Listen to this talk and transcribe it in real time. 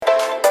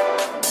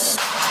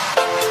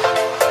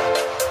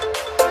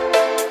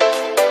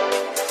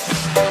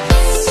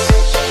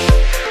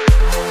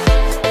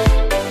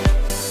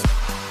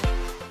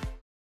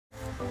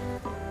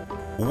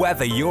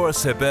Whether you're a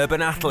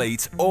suburban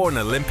athlete or an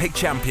Olympic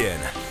champion,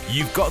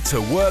 you've got to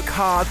work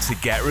hard to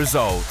get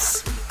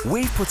results.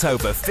 We've put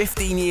over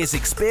 15 years'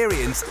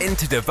 experience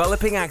into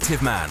developing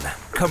Active Man,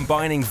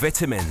 combining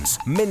vitamins,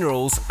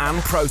 minerals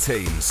and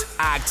proteins.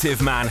 Active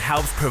Man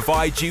helps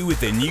provide you with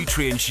the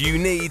nutrients you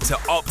need to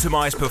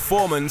optimize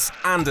performance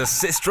and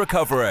assist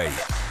recovery.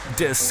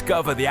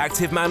 Discover the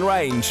Active Man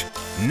range,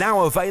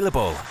 now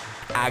available.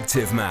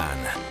 Active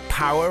Man,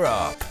 power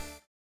up.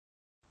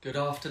 Good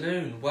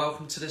afternoon,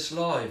 welcome to this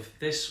live.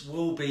 This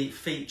will be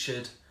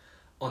featured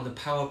on the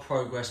Power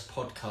Progress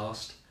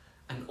podcast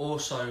and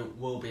also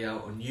will be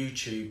out on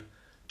YouTube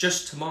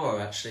just tomorrow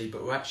actually,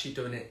 but we're actually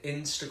doing it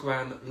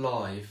Instagram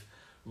live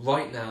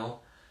right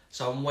now.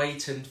 So I'm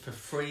waiting for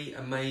 3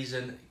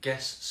 amazing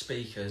guest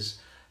speakers.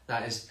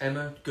 That is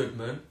Emma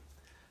Goodman,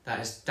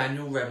 that is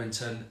Daniel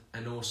Remington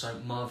and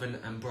also Marvin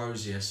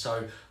Ambrosius. So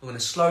I'm going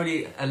to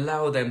slowly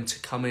allow them to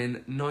come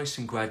in nice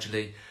and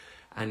gradually.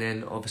 And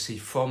then obviously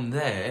from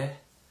there,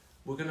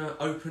 we're going to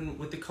open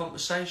with the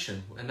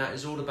conversation. And that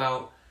is all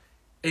about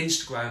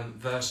Instagram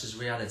versus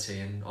reality.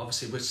 And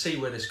obviously we'll see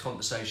where this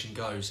conversation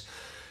goes.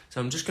 So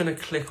I'm just going to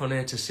click on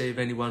here to see if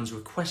anyone's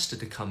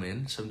requested to come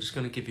in. So I'm just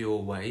going to give you a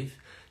wave.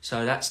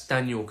 So that's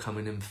Daniel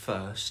coming in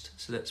first.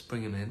 So let's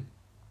bring him in.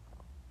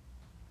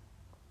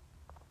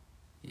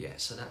 Yeah,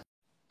 so that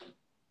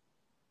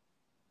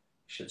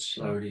should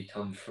slowly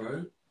come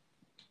through.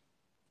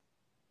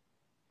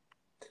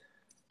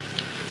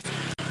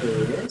 Here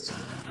it is.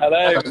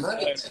 Hello.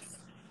 Hello,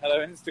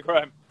 Hello,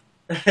 Instagram.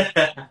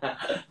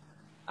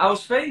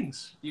 How's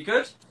things? You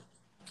good?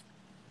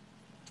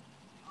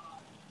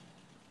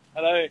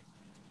 Hello.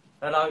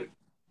 Hello.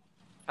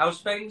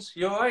 How's things?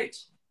 You alright?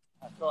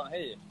 I can't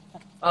hear you.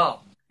 Oh,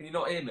 can you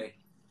not hear me?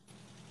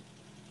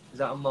 Is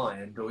that on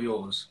my end or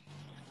yours?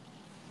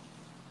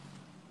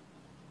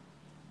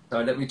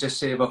 So let me just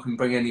see if I can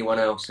bring anyone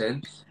else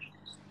in.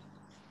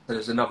 So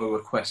there's another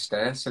request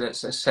there. So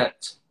let's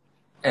accept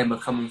Emma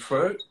coming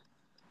through.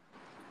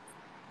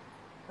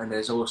 And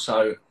there's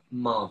also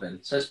Marvin.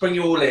 So let's bring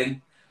you all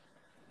in.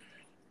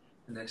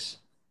 And this.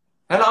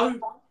 Hello.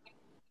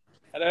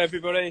 Hello,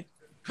 everybody.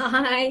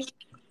 Hi.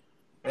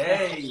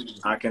 Hey.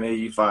 I can hear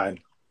you fine.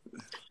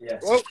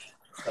 Yes. Whoa.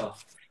 Oh.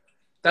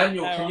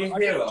 Daniel, can you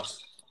hear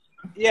us?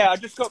 Yeah, I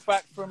just got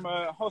back from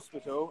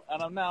hospital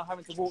and I'm now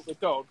having to walk the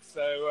dog,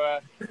 so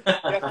you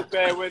have to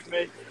bear with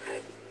me.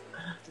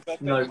 Because I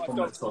think No my problem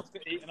dog at all. wants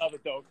to eat another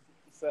dog.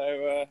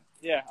 So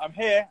yeah, I'm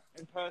here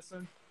in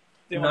person.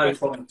 Doing No my best to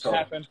problem make at all. it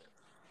happen.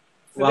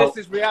 So Well-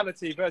 this is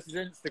reality versus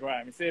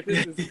Instagram. You see, if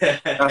this is Yeah.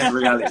 That's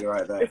reality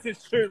right there. this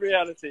is true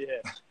reality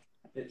here.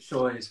 It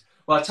sure is.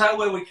 Well, I'll tell you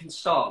where we can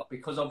start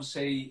because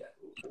obviously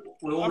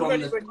we're all I'm on,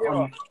 ready when you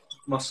are.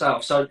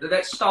 myself. So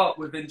let's start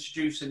with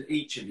introducing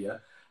each of you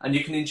and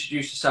you can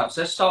introduce yourself.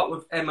 So let's start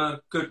with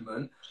Emma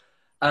Goodman.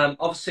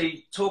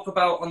 Obviously, talk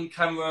about on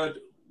camera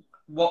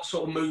what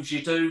sort of moves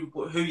you do,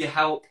 who you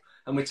help,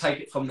 and we take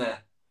it from there.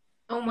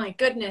 Oh my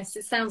goodness,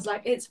 it sounds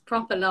like it's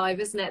proper live,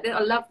 isn't it? I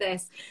love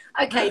this.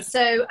 Okay,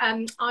 so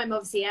I'm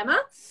obviously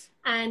Emma,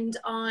 and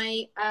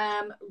I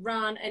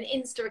run an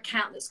Insta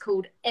account that's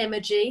called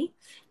Emma G,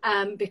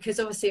 because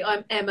obviously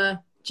I'm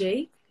Emma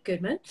G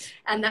Goodman,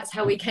 and that's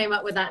how we came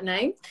up with that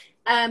name.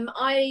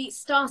 I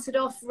started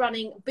off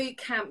running boot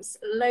camps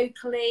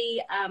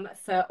locally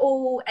for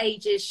all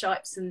ages,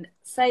 shapes and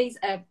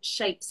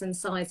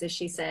sizes,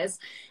 she says.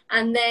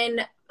 And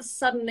then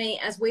suddenly,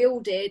 as we all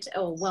did,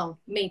 or well,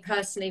 me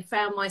personally,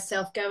 found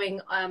myself going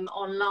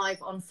on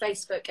live on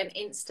Facebook and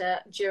Insta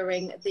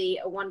during the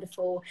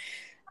wonderful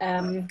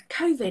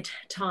COVID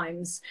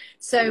times.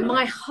 So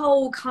my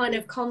whole kind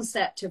of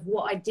concept of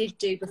what I did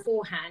do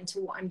beforehand to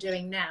what I'm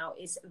doing now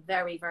is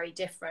very, very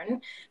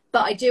different.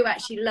 But I do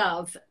actually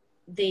love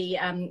the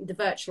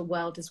virtual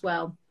world as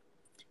well,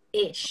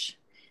 ish.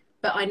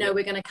 But I know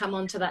we're going to come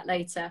on to that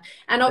later.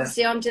 And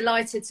obviously, I'm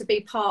delighted to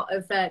be part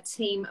of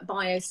Team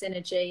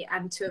Biosynergy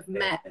and to have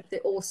met the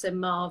awesome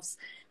Marvs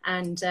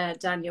and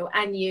Daniel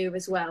and you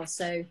as well.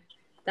 So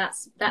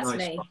that's nice.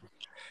 Me.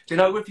 Do you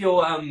know, with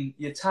your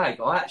tag,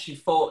 I actually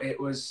thought it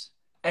was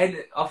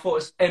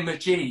Emma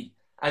G,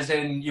 as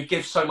in you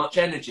give so much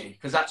energy,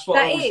 because that's what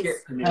I always get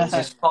from you, is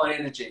this high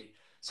energy.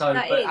 So,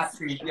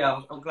 actually,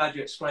 yeah, I'm glad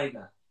you explained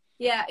that.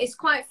 Yeah, it's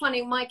quite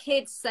funny. My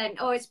kids said,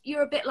 "Oh,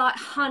 you're a bit like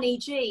Honey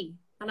G."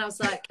 And I was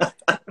like,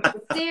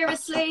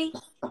 seriously?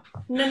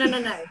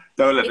 No.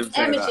 Don't let it's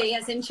them say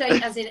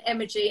Emoji, as in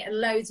emoji, and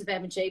loads of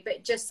emoji, but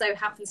it just so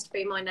happens to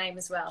be my name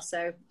as well.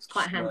 So it's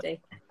quite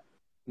handy.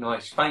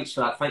 Nice. Thanks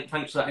for that.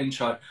 Thanks for that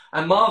intro.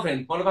 And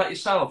Marvin, what about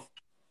yourself?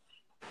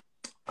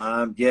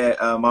 I'm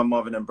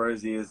Marvin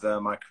Ambrosius.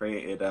 I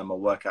created a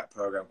workout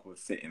program called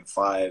Fit in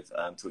 5,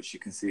 to which you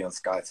can see on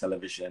Sky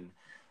Television.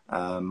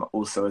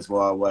 Also, as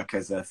well, I work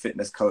as a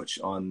fitness coach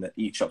on the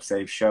Eat Shop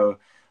Save show.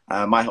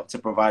 I help to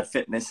provide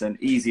fitness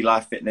and easy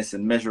life fitness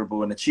and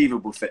measurable and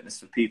achievable fitness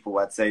for people,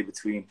 I'd say,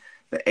 between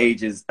the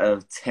ages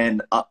of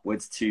 10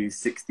 upwards to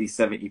 60,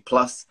 70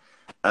 plus.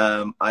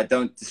 I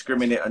don't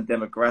discriminate on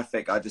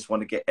demographic. I just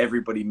want to get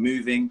everybody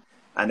moving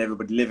and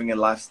everybody living a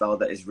lifestyle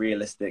that is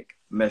realistic,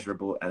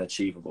 measurable, and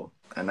achievable.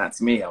 And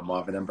that's me. I'm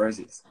Marvin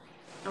Ambrosius.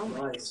 Oh,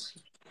 nice.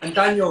 And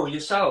Daniel,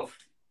 yourself?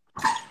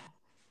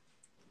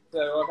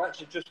 So I've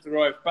actually just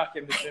arrived back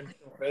in the gym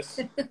office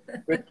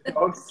with the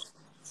dogs.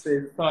 See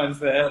the signs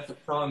there.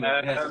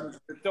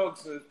 The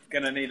dogs are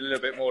going to need a little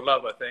bit more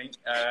love, I think.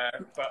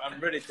 But I'm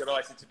really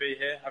delighted to be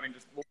here, having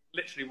just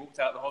literally walked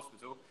out of the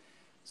hospital.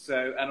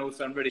 So, and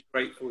also I'm really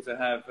grateful to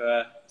have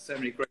so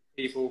many great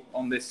people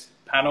on this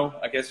panel,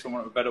 I guess, for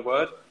want of a better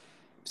word,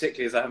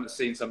 particularly as I haven't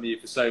seen some of you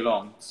for so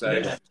long.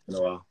 So,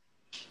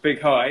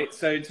 big hi.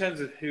 So in terms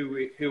of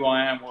who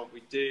I am, what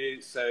we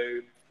do, so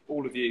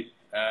all of you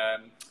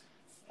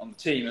on the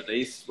team at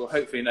least will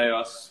hopefully know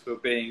us for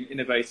being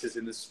innovators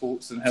in the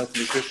sports and health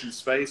and nutrition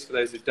space. For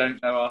those who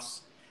don't know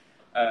us,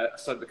 I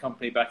started the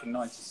company back in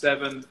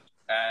 '97,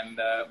 and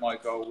my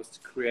goal was to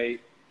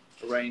create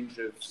a range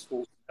of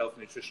sports health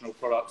and nutritional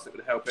products that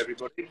would help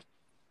everybody.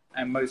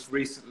 And most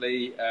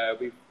recently,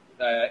 we've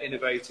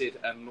innovated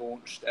and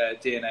launched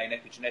DNA and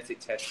epigenetic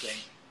testing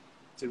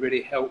to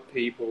really help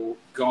people,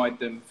 guide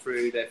them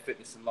through their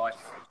fitness and life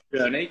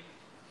journey,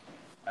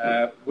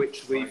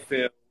 which we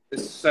feel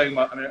there's so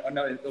much. I mean, I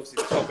know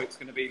obviously the topic's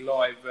going to be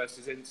live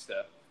versus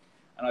Insta,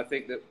 and I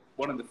think that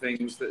one of the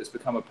things that has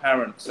become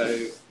apparent,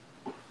 so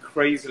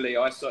crazily,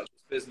 I started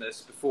this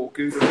business before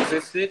Google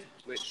existed,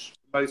 which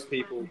most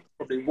people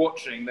probably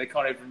watching, they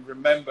can't even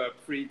remember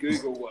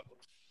pre-Google world.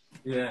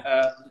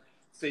 Yeah.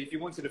 So if you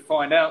wanted to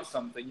find out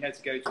something, you had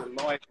to go to a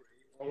library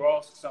or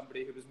ask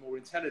somebody who was more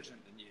intelligent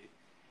than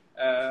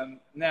you.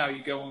 Now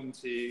you go on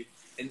to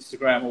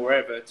Instagram or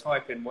wherever,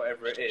 type in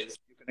whatever it is,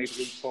 you're going to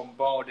be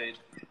bombarded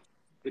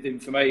with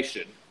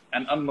information.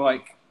 And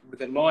unlike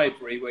with a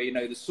library where you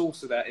know the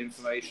source of that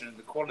information and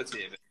the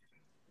quality of it,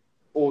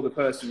 or the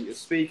person that you're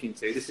speaking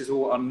to, this is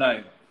all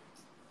unknown.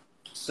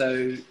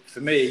 So for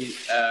me,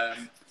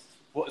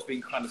 what has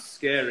been kind of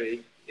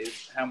scary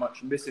is how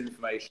much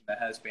misinformation there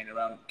has been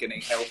around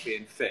getting healthy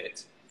and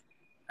fit.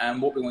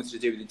 And what we wanted to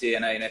do with the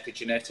DNA and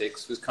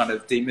epigenetics was kind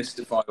of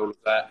demystify all of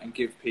that and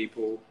give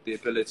people the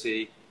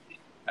ability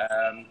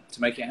to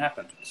make it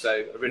happen. So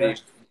I really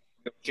have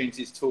the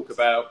opportunity to talk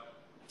about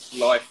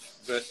life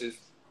versus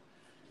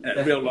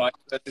real life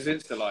versus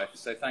Insta life.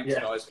 So thanks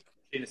guys for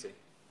the opportunity.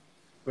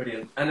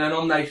 Brilliant. And then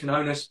I'm Nathan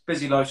Honus,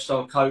 busy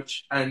lifestyle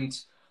coach, and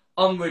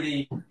I'm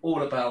really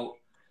all about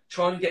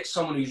trying to get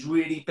someone who's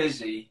really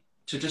busy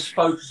to just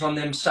focus on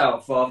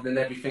themselves rather than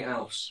everything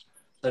else.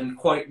 And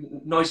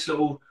quite nice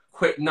little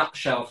quick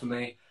nutshell for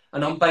me.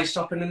 And I'm based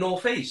up in the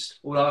northeast,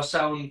 although I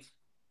sound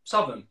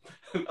southern.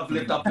 I've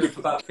lived up here for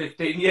about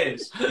 15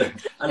 years.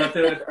 And I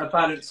do a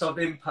balance of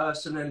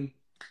in-person and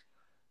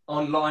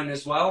online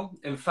as well.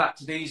 In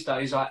fact, these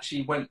days I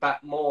actually went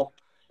back more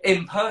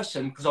in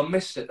person because I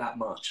missed it that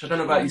much. I don't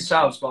know about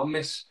yourselves, but I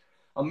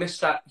miss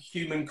that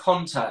human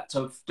contact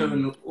of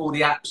doing all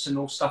the apps and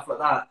all stuff like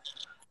that.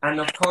 And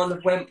I've kind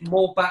of went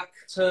more back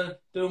to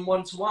doing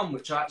one-to-one,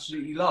 which I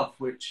absolutely love,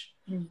 which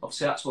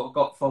obviously that's what I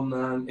got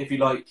from, if you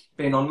like,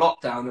 being on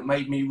lockdown. It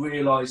made me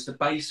realise the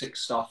basic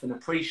stuff and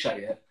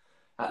appreciate it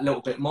a little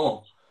bit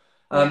more.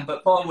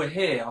 But while we're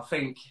here, I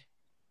think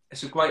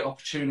it's a great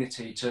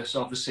opportunity to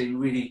obviously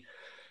really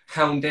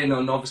hound in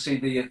on obviously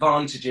the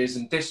advantages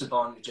and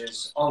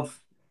disadvantages of,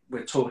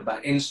 we're talking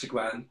about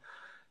Instagram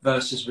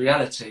versus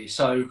reality.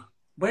 So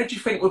where do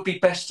you think would be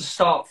best to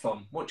start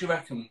from? What do you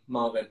reckon,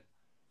 Marvin?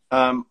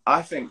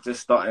 I think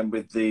just starting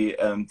with the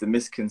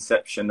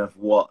misconception of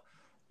what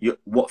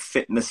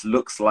fitness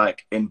looks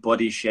like in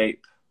body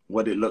shape,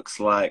 what it looks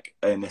like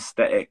in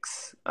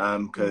aesthetics,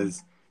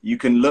 because you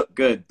can look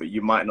good, but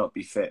you might not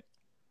be fit.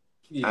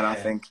 Yeah. And I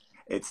think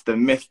it's the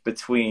myth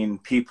between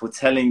people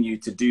telling you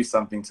to do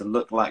something to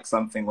look like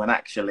something when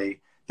actually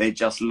they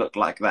just look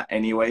like that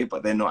anyway,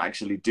 but they're not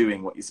actually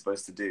doing what you're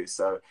supposed to do.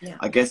 So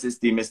I guess it's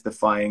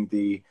demystifying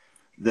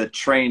the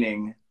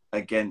training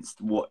against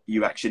what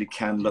you actually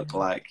can look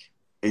like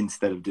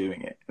instead of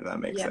doing it, if that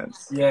makes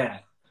sense. Yeah.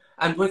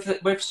 And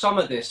with some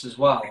of this as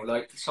well,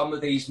 like some of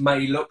these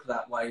may look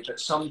that way, but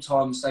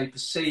sometimes they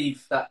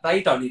perceive that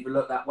they don't even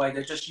look that way.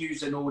 They're just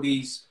using all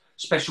these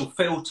special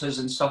filters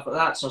and stuff like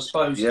that. So I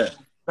suppose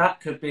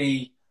that could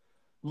be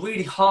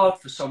really hard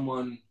for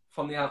someone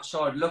from the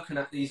outside looking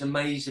at these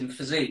amazing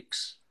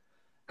physiques.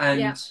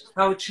 And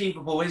how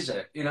achievable is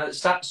it? You know,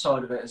 it's that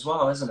side of it as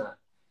well, isn't it?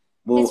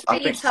 Well, it's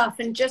really tough.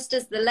 And just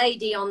as the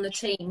lady on the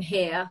team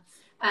here,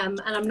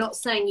 and I'm not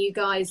saying you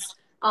guys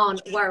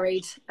aren't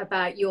worried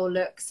about your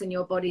looks and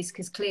your bodies,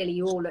 because clearly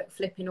you all look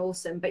flipping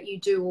awesome, but you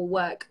do all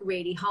work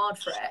really hard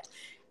for it.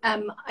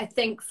 I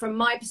think from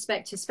my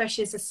perspective,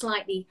 especially as a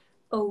slightly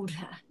older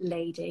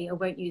lady, I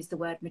won't use the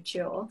word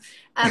mature,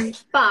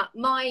 but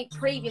my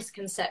previous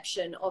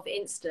conception of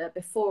Insta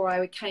before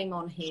I came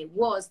on here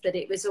was that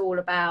it was all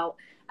about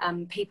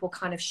people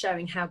kind of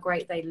showing how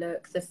great they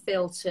look, the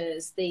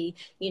filters,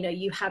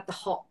 you had the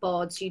hot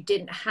bods, you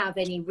didn't have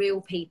any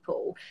real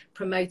people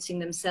promoting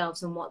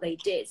themselves and what they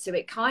did. So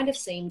it kind of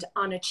seemed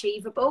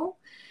unachievable.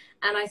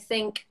 And I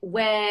think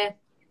where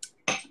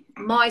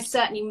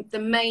certainly the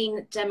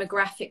main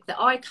demographic that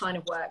I kind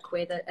of work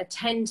with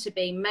tend to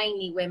be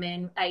mainly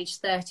women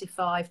aged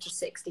 35 to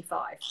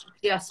 65,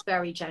 just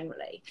very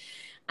generally.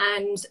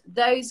 And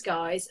those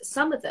guys,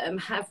 some of them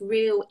have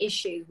real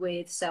issues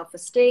with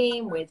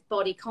self-esteem, with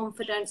body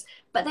confidence,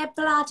 but they're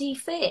bloody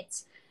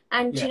fit.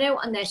 And, you know,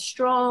 and they're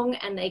strong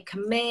and they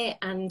commit,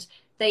 and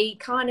they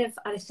kind of,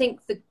 I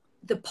think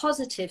the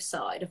positive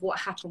side of what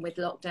happened with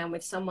lockdown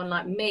with someone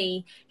like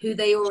me, who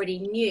they already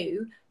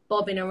knew,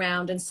 bobbing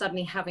around and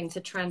suddenly having to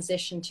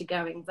transition to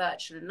going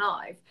virtual and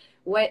live,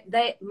 where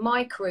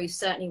my crew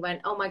certainly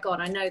went, oh my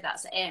God, I know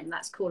that's Em,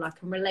 that's cool, I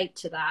can relate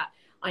to that.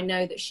 I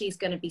know that she's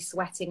going to be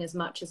sweating as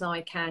much as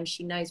I can.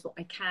 She knows what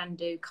I can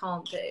do,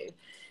 can't do.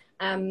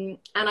 And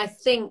I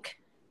think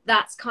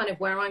that's kind of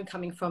where I'm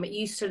coming from. It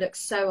used to look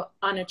so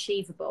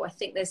unachievable. I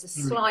think there's a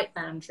slight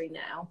boundary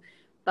now,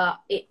 but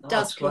it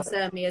does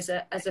concern me as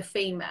a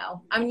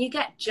female. I mean, you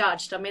get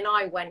judged. I mean,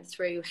 I went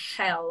through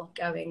hell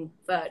going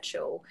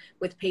virtual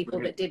with people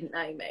that didn't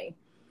know me,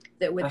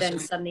 that would then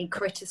suddenly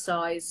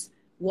criticize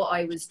what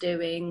I was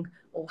doing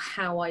or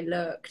how I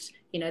looked.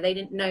 You know, they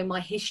didn't know my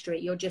history.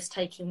 You're just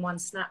taking one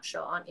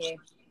snapshot, aren't you?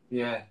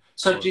 Yeah.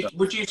 So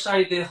would you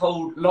say the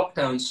whole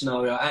lockdown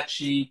scenario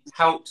actually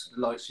helped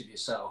the likes of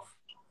yourself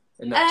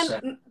in that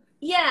sense?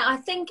 Yeah, I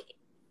think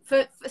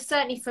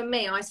certainly for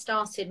me, I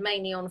started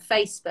mainly on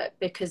Facebook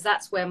because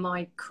that's where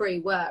my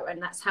crew were,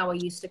 and that's how I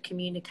used to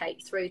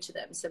communicate through to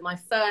them. So my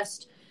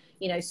first,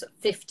 you know, sort of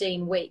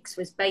 15 weeks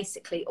was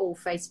basically all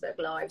Facebook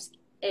Lives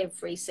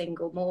every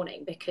single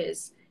morning,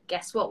 because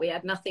guess what? We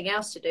had nothing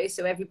else to do.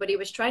 So everybody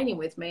was training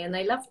with me and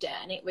they loved it.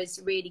 And it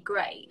was really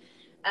great.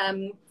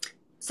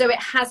 So it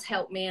has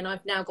helped me, and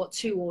I've now got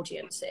 2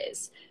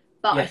 audiences.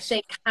 But I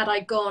think had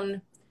I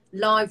gone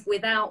live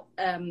without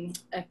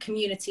a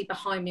community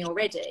behind me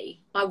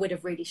already, I would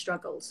have really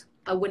struggled.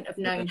 I wouldn't have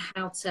known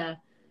how to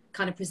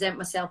kind of present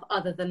myself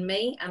other than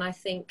me. And I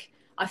think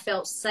I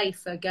felt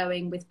safer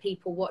going with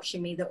people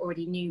watching me that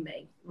already knew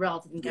me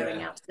rather than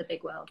going out to the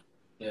big world.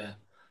 Yeah.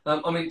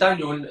 I mean,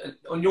 Daniel,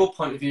 on your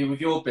point of view with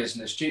your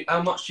business,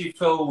 how much do you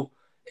feel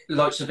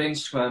likes of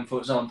Instagram, for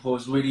example,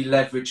 is really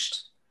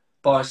leveraged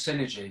by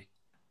synergy?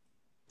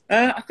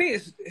 I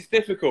think it's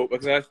difficult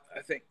because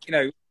I think, you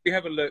know, if you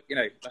have a look, you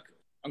know, like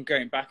I'm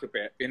going back a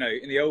bit, you know,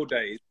 in the old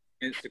days,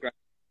 Instagram,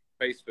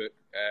 Facebook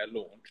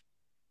launch,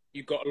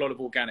 you got a lot of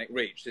organic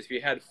reach. So if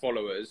you had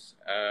followers,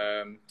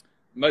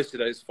 most of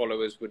those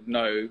followers would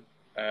know,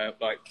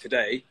 like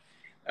today,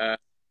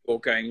 or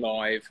going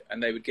live,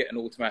 and they would get an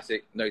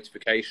automatic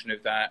notification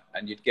of that,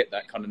 and you'd get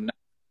that kind of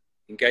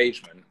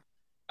engagement.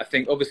 I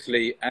think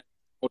obviously as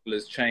the model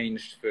has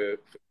changed for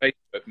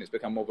Facebook and it's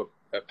become more of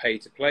a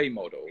pay-to-play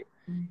model,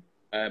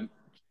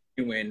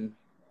 genuine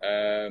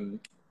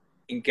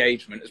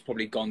engagement has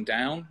probably gone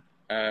down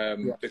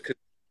because of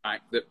the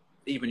fact that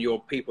even your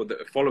people that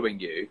are following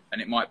you,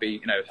 and it might be,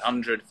 you know,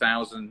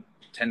 100,000,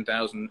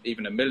 10,000,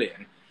 even 1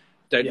 million,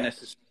 don't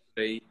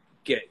necessarily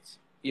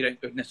you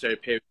don't necessarily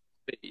appear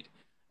in feed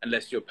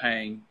unless you're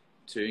paying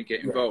to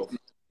get involved.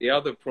 The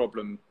other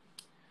problem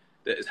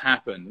that has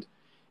happened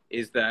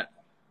is that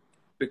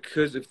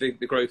because of the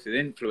growth of the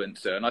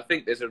influencer, and I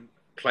think there's a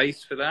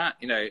place for that,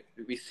 you know,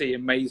 we see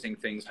amazing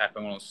things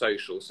happen on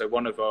social. So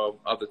one of our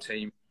other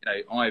team, you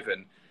know,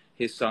 Ivan,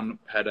 his son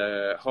had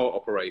a heart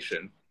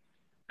operation,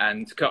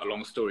 and to cut a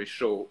long story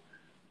short,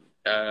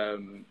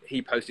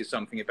 he posted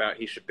something about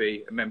he should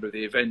be a member of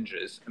the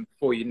Avengers, and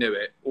before you knew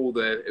it, all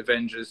the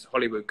Avengers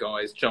Hollywood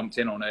guys jumped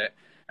in on it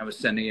and was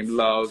sending him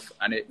love,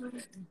 and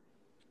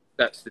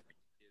that's the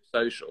beauty of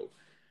social.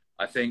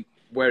 I think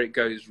where it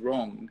goes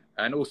wrong,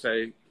 and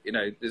also, you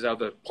know, there's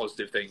other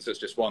positive things. That's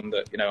just one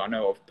that, you know, I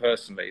know of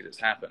personally that's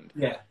happened.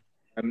 Yeah.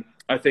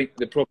 I think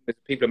the problem is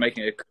people are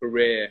making a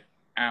career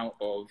out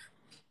of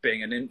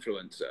being an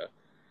influencer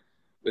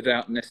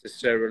without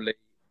necessarily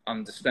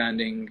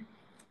understanding,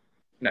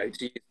 you know,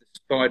 to use the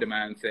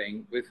Spider-Man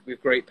thing, with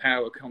great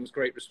power comes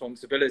great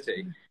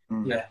responsibility.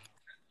 Yeah.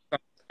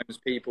 Sometimes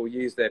people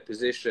use their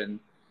position,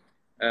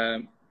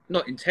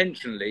 not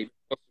intentionally,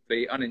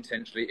 possibly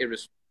unintentionally,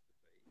 irresponsibly,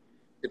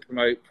 to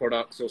promote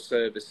products or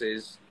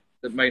services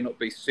that may not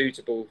be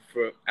suitable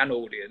for an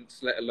audience,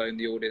 let alone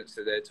the audience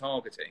that they're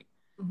targeting.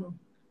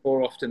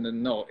 More often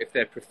than not, if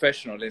they're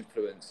professional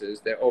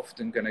influencers, they're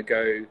often going to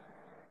go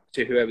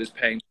to whoever's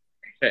paying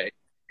the check,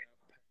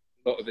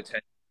 a lot of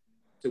attention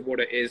to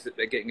what it is that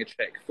they're getting a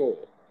check for,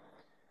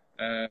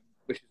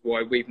 which is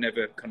why we've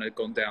never kind of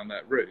gone down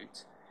that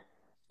route.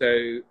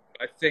 So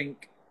I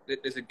think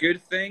that there's a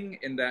good thing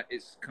in that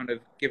it's kind of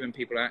given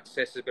people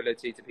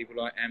accessibility to people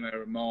like Emma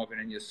and Marvin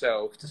and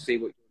yourself to see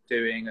what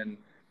you're doing, and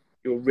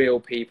you're real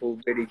people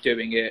really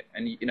doing it.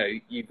 And, you know,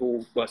 you've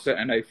all, well,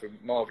 certainly I know from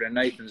Marvin and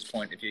Nathan's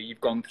point of view,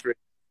 you've gone through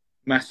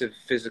massive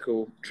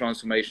physical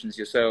transformations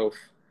yourself,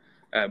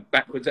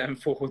 backwards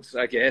and forwards,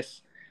 I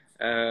guess.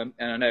 And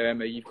I know,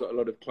 Emma, you've got a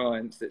lot of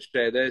clients that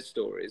share their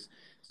stories.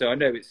 So I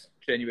know it's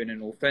genuine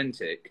and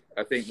authentic.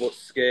 I think what's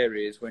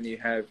scary is when you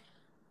have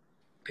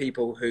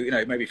people who, you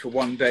know, maybe for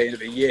one day of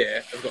a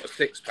year have got a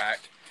 6-pack,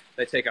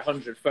 they take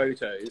 100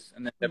 photos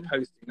and then they're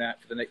posting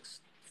that for the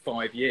next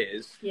 5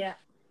 years,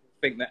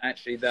 think that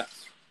actually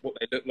that's what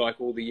they look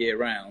like all the year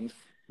round,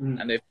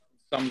 and they've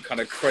some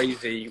kind of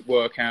crazy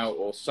workout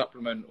or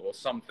supplement or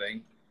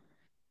something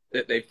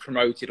that they've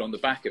promoted on the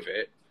back of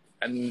it,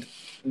 and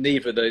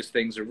neither of those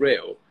things are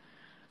real.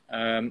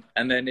 And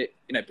then it,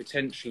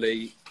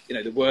 potentially,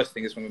 the worst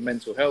thing is from a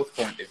mental health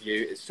point of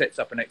view, it sets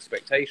up an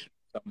expectation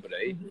for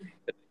somebody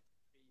that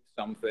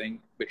something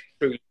which is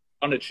truly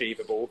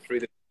unachievable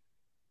through the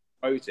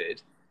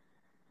promoted,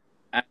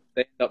 and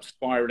they end up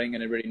spiraling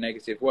in a really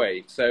negative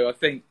way. So I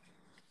think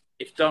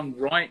if done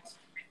right,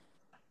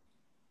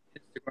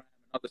 Instagram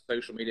and other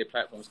social media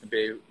platforms can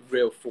be a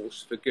real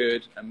force for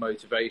good and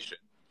motivation.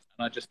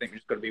 And I just think we've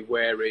just got to be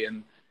wary,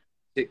 and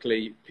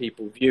particularly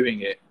people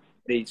viewing it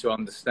need to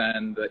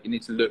understand that you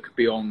need to look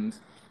beyond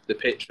the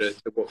picture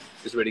to what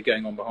is really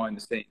going on behind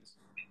the scenes.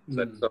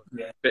 So that's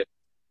a bit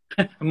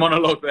a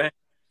monologue there.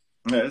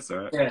 Yeah, that's all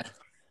right. Yeah.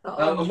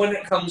 And when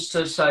it comes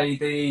to, say,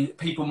 the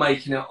people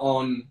making it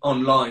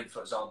online,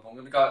 for example, I'm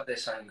going to go at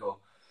this angle.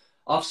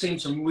 I've seen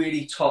some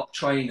really top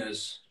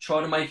trainers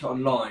try to make it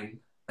online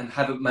and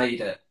haven't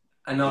made it.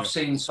 And I've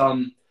seen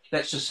some,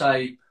 let's just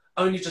say,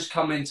 only just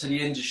come into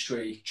the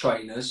industry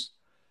trainers,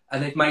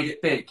 and they've made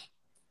it big.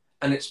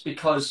 And it's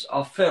because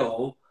I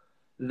feel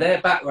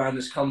their background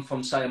has come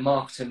from, say, a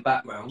marketing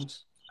background,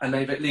 and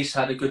they've at least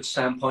had a good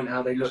standpoint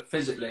how they look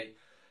physically.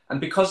 And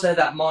because they're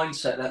that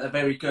mindset that they're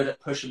very good at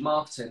pushing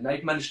marketing,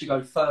 they've managed to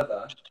go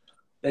further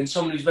than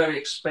someone who's very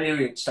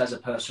experienced as a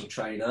personal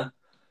trainer,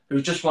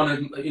 who just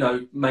want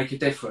to, make a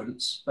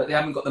difference, but they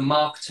haven't got the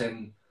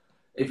marketing,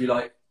 if you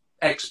like,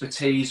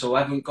 expertise, or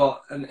haven't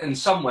got, and in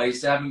some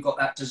ways, they haven't got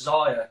that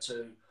desire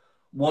to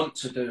want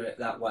to do it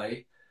that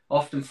way. I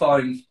often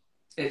find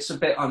it's a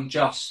bit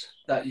unjust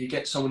that you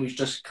get someone who's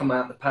just come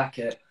out of the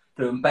packet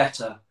doing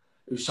better,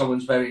 who's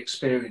someone's very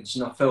experienced,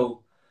 and I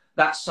feel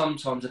that's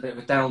sometimes a bit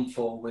of a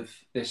downfall with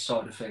this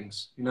side of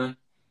things,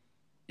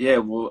 Yeah,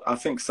 well, I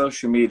think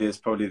social media is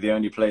probably the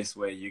only place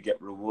where you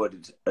get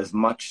rewarded as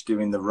much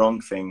doing the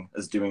wrong thing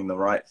as doing the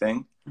right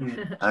thing.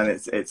 And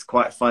it's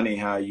quite funny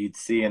how you'd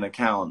see an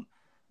account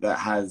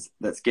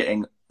that's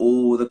getting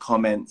all the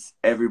comments,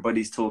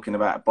 everybody's talking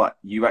about it, but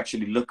you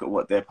actually look at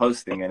what they're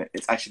posting and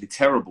it's actually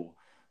terrible.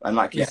 And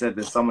like you said,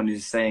 there's someone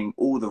who's saying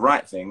all the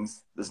right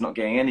things that's not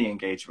getting any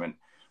engagement.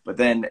 But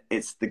then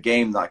it's the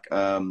game, like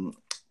Daniel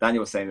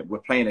was saying, that we're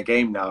playing a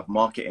game now of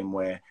marketing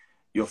where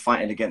you're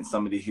fighting against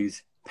somebody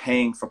who's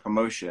paying for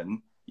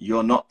promotion.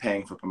 You're not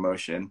paying for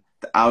promotion.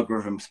 The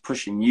algorithm's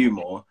pushing you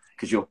more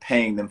because you're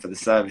paying them for the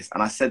service.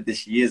 And I said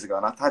this years ago,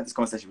 and I've had this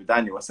conversation with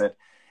Daniel. I said,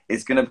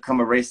 it's going to become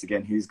a race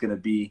again. Who's going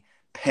to be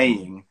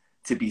paying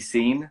to be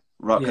seen?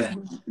 Right?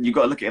 Because you've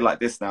got to look at it like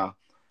this now.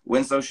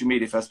 When social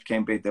media first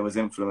became big, there was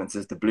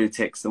influencers, the blue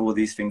ticks, all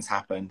these things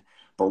happened.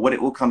 But what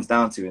it all comes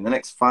down to, in the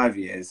next 5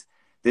 years,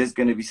 there's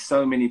going to be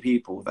so many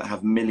people that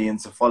have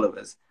millions of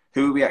followers.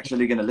 Who are we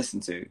actually going to listen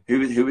to?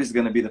 Who is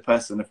going to be the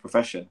person of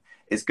profession?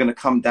 It's going to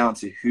come down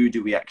to who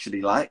do we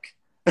actually like?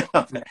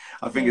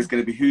 I think it's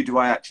going to be who do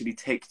I actually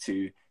take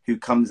to, who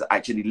comes,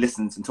 actually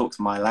listens and talks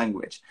my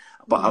language.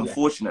 But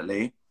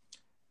unfortunately,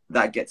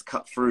 that gets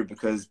cut through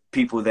because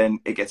people then,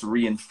 it gets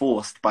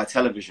reinforced by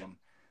television,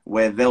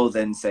 where they'll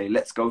then say,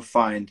 let's go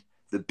find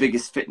the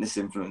biggest fitness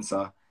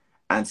influencer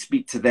and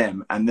speak to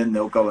them, and then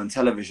they'll go on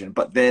television.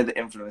 But they're the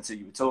influencer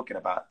you were talking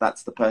about.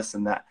 That's the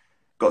person that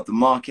got the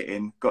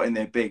marketing, got in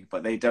there big,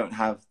 but they don't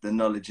have the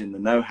knowledge and the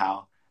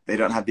know-how. They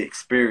don't have the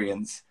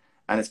experience.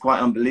 And it's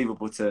quite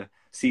unbelievable to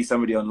see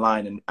somebody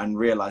online and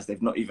realize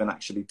they've not even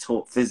actually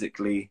taught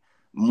physically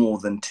more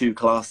than 2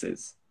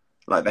 classes.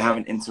 Like they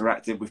haven't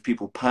interacted with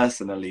people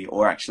personally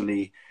or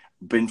actually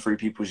been through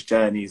people's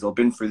journeys or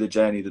been through the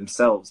journey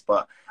themselves.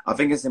 But I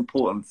think it's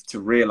important to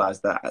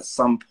realize that at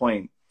some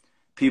point,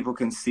 people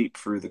can seep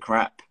through the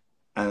crap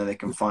and then they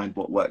can find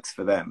what works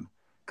for them.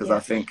 Because I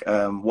think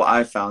what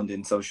I found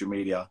in social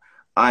media,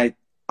 I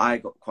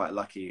got quite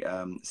lucky.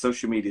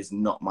 Social media is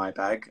not my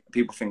bag.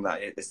 People think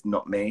that it's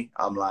not me.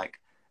 I'm like,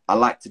 I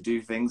like to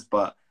do things,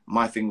 but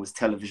my thing was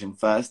television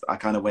first. I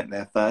kind of went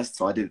there first.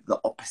 So I did the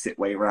opposite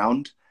way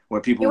around, where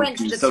people went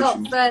to the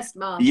top first,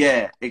 Mark.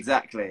 Yeah,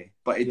 exactly.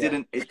 But it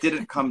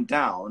didn't come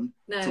down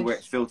to where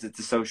it filtered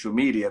to social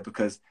media,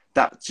 because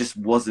that just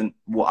wasn't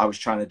what I was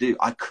trying to do.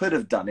 I could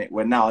have done it,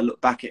 where now I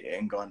look back at it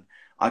and gone,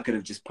 I could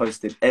have just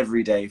posted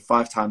every day,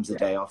 5 times a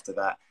day after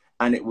that,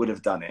 and it would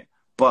have done it.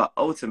 But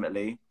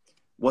ultimately,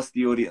 what's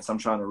the audience I'm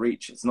trying to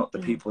reach? It's not the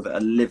people that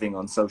are living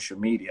on social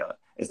media.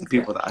 It's the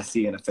people that I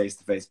see on a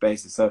face-to-face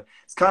basis. So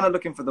it's kind of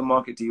looking for the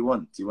market. Do you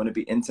want to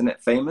be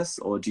internet famous,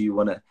 or do you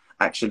want to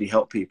actually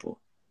help people?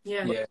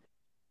 Yeah.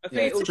 I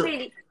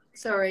think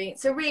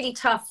it's a really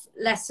tough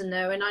lesson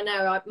though, and I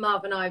know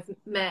Marv and I've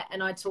met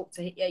and I talked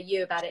to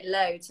you about it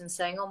loads and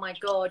saying, oh my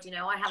God,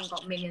 I haven't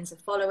got millions of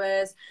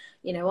followers,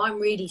 I'm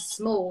really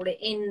small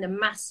in the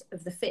mass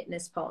of the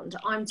fitness pond.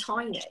 I'm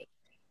tiny.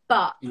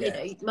 But,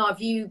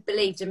 Marv, you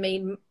believed in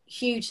me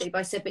hugely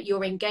by saying, but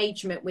your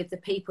engagement with the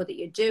people that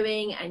you're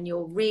doing and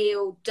you're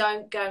real,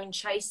 don't go and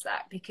chase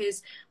that,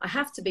 because I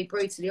have to be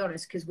brutally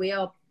honest, because we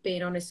are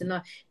being honest,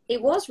 and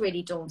it was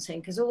really daunting,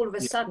 because all of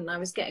a sudden I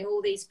was getting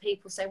all these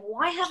people saying, well,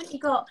 why haven't you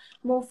got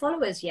more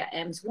followers yet,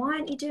 Ems? Why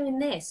aren't you doing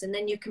this? And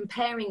then you're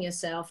comparing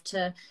yourself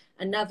to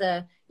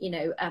another,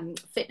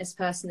 fitness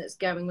person that's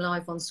going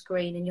live on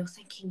screen, and you're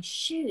thinking,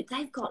 shoot,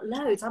 they've got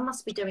loads, I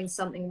must be doing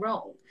something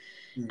wrong.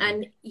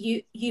 And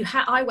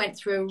I went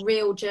through a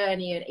real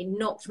journey, and it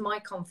knocked my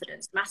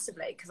confidence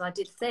massively, because I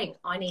did think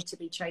I need to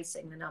be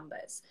chasing the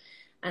numbers.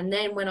 And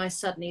then when I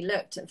suddenly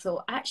looked and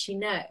thought, actually,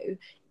 no,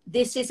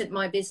 this isn't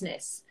my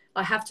business.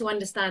 I have to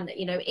understand that,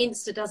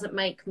 Insta doesn't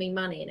make me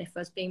money. And if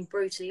I was being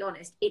brutally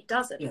honest, it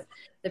doesn't. Yeah.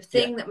 The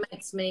thing that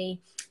makes me,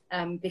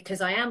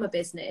 because I am a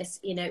business,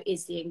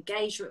 is the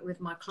engagement with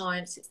my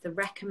clients. It's the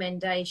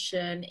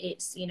recommendation.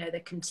 It's,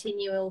 the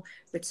continual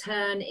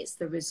return. It's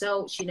the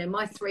results.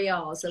 My 3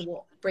 R's are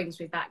what brings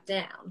me back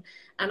down.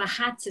 And I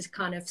had to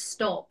kind of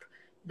stop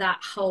that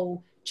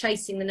whole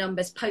chasing the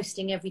numbers,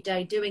 posting every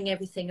day, doing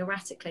everything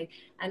erratically.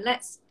 And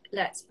let's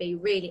be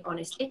really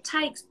honest, it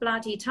takes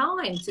bloody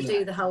time to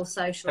do the whole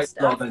social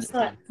stuff. It's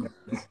like,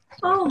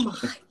 oh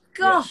my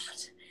God,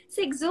 it's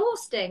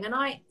exhausting. And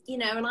I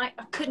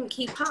couldn't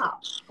keep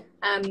up.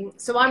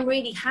 So I'm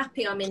really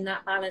happy I'm in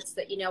that balance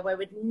that, I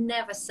would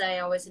never say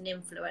I was an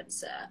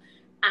influencer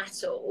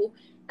at all.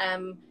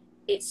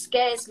 It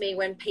scares me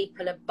when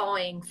people are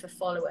buying for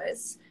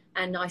followers,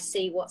 and I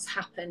see what's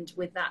happened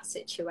with that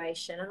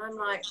situation. And I'm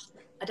like,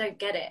 I don't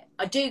get it.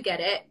 I do get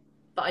it,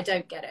 but I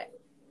don't get it.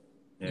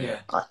 Yeah.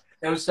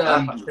 There was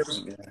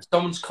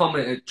someone's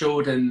commented,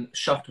 Jordan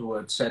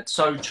Shuttlewood said,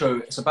 so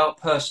true. It's about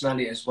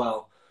personality as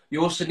well.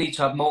 You also need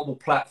to have multiple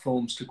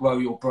platforms to grow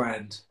your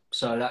brand.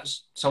 So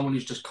that's someone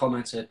who's just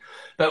commented.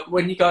 But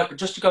when you go,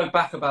 just to go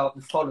back about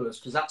the followers,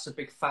 because that's a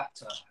big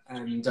factor,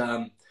 and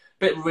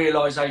bit of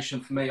realization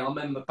for me. I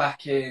remember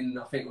back in,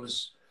 I think it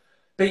was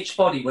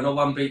Beachbody, when I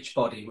won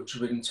Beachbody, which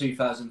was in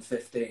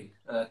 2015.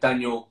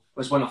 Daniel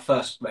was when I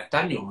first met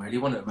Daniel, really,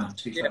 wasn't it, around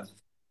 2000?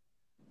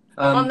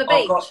 On the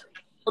beach.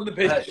 On the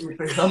beach.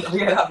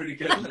 Yeah, that's really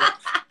good.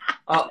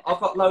 I've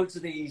got loads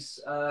of these,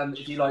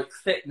 if you like,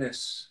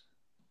 fitness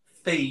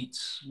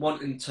feeds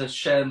wanting to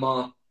share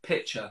my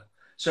picture.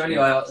 So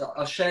anyway,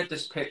 I shared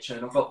this picture,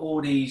 and I've got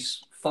all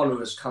these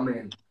followers come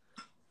in.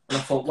 And I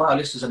thought, wow,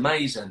 this is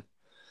amazing.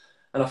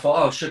 And I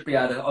thought, I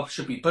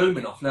should be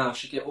booming off now. I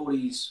should get all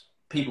these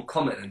people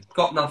commenting.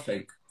 Got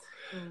nothing.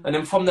 And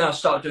then from there, I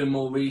started doing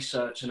more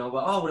research, and I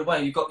went, oh,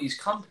 well, you've got these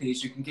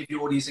companies who can give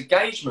you all these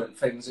engagement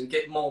things and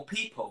get more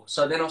people.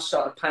 So then I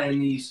started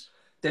paying these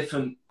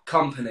different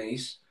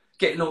companies,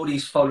 getting all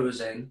these followers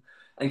in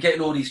and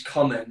getting all these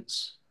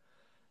comments.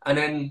 And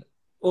then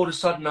all of a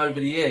sudden over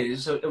the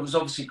years, it was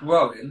obviously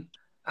growing.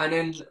 And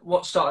then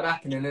what started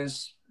happening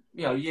is,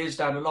 years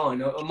down the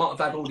line, I might have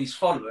had all these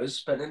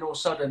followers, but then all of a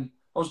sudden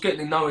I was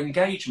getting no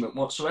engagement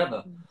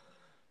whatsoever.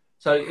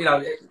 So,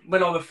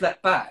 when I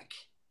reflect back,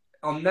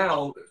 I'm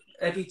now,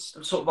 every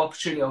sort of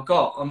opportunity I've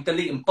got, I'm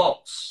deleting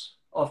bots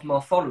of my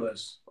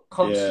followers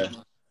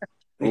constantly. Yeah.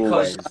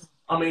 Because,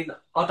 always.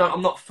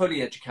 I'm not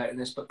fully educated in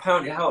this, but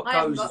apparently how it goes... I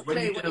haven't got a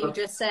clue what you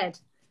just said.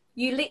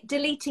 You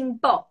deleting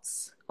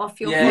bots off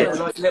your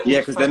followers?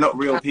 Because they're not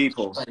real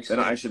people. They're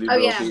not actually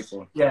real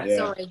people. Yeah.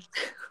 Sorry.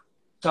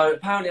 So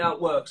apparently how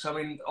it works,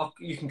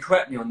 you can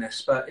correct me on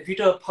this, but if you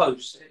do a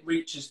post, it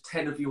reaches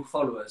 10 of your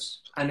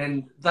followers, and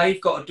then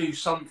they've got to do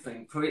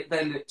something for it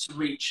then to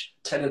reach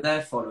 10 of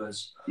their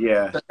followers.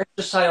 Yeah. But let's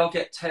just say I'll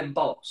get 10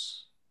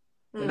 bots.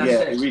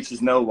 It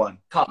reaches no one.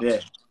 Cut. Yeah,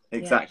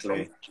 exactly.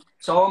 Yeah.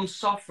 So I'm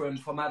suffering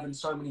from having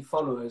so many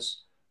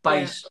followers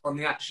based on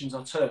the actions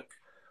I took.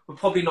 We're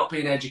probably not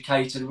being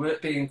educated, we're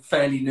being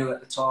fairly new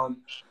at the time.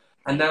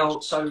 And now,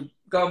 so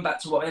going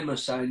back to what Emma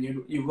was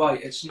saying, you're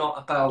right, it's not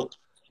about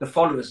the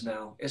followers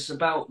now. It's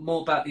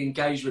more about the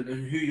engagement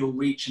and who you're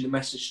reaching the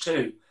message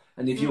to,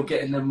 and if you're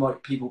getting them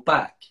right people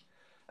back.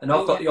 And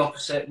I've got the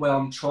opposite, where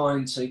I'm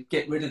trying to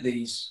get rid of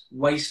these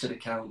wasted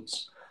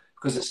accounts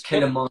because it's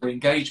killing my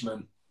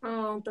engagement.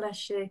 Oh,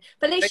 bless you.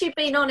 But at least you've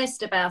been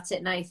honest about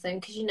it,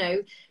 Nathan, because,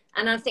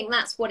 and I think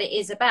that's what it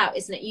is about,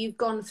 isn't it? You've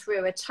gone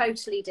through a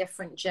totally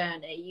different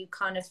journey. You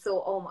kind of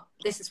thought, oh,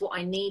 this is what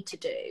I need to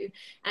do.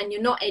 And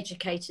you're not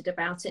educated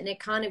about it. And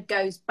it kind of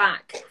goes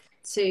back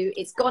to,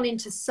 it's gone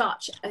into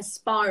such a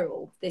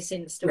spiral, this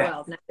Insta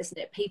world now, isn't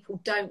it? People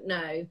don't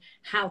know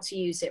how to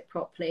use it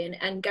properly.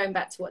 And going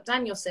back to what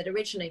Daniel said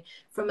originally,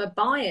 from a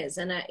buyer's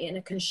and in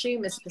a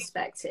consumer's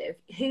perspective,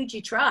 who do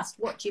you trust?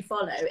 What do you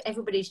follow?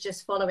 Everybody's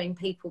just following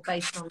people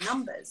based on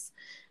numbers.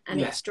 And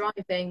it's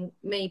driving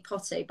me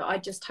potty. But I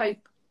just hope,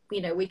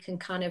 we can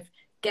kind of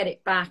get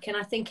it back. And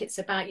I think it's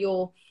about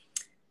your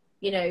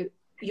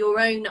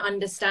own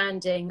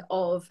understanding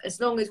of, as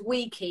long as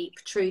we keep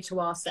true to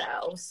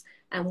ourselves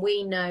and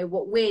we know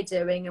what we're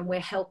doing and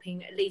we're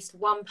helping at least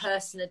one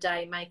person a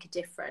day make a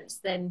difference,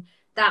 then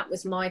that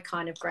was my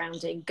kind of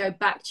grounding. Go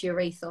back to your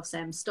ethos,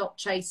 Em. Stop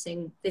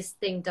chasing this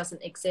thing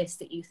doesn't exist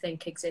that you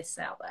think exists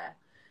out there.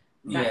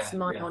 That's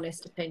my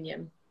honest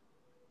opinion.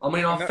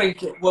 I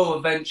think it will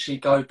eventually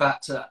go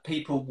back to that.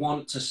 People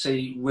want to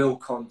see real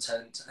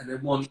content and they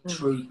want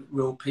true,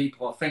 real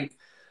people. I think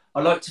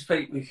I like to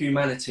think with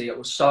humanity, it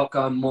will start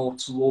going more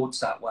towards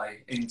that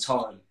way in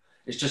time.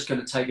 It's just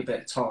going to take a bit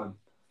of time.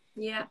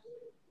 Yeah.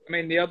 I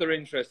mean, the other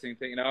interesting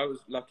thing, I was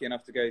lucky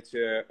enough to go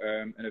to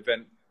an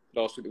event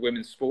last week, the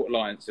Women's Sport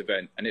Alliance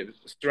event, and it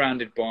was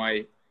surrounded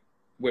by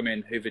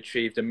women who've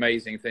achieved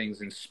amazing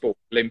things in sport,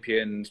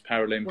 Olympians,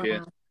 Paralympians.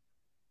 Wow.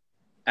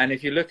 And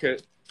if you look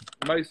at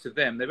most of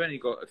them, they've only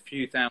got a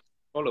few thousand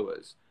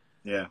followers.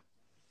 Yeah.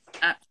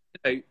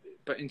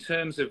 But in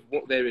terms of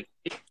what they're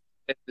achieving,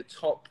 they're the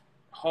top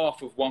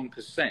half of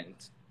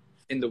 1%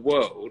 in the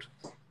world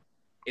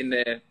in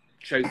their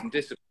chosen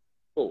discipline.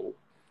 Sport.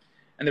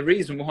 And the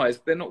reason why is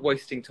they're not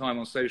wasting time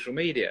on social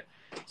media.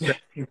 So,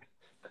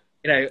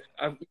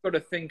 I've got to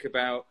think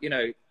about,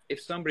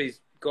 if somebody's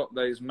got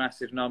those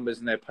massive numbers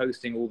and they're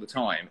posting all the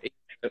time,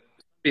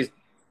 somebody's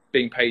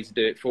being paid to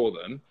do it for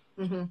them,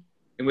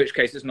 in which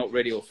case it's not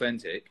really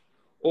authentic,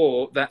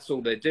 or that's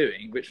all they're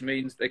doing, which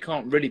means they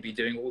can't really be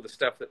doing all the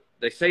stuff that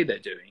they say they're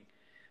doing.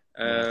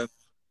 They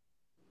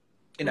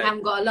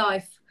haven't got a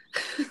life.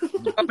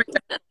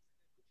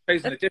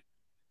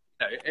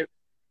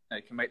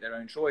 They can make their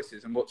own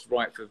choices, and what's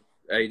right for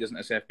A doesn't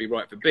necessarily have to be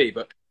right for B.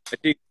 But I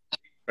do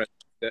think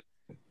that,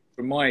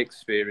 from my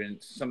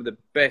experience, some of the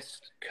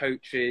best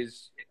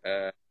coaches,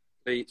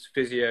 athletes,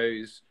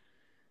 physios,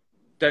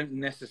 don't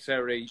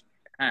necessarily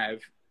have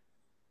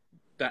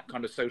that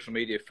kind of social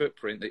media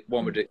footprint that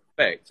one would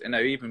expect. And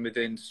even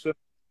within swimming,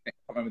 I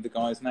can't remember the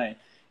guy's name.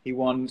 He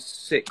won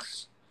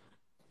 6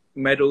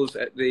 medals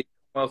at the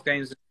Commonwealth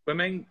Games in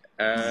swimming,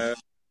 and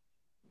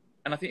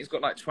I think he's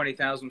got like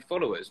 20,000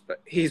 followers.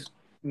 But he's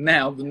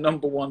now the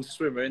 #1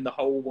 swimmer in the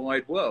whole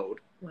wide world.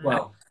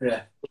 Wow.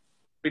 Yeah.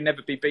 We'd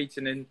never be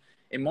beaten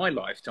in my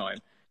lifetime.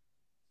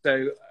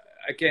 So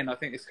again, I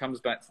think this comes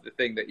back to the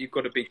thing that you've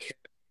got to be careful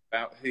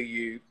about who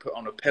you put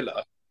on a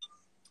pillar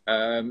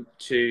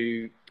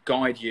to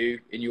guide you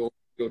in your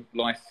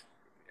life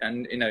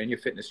and in your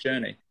fitness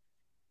journey.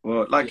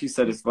 Well, like you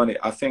said, it's funny.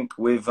 I think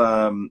with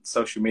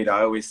social media,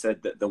 I always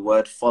said that the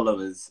word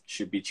followers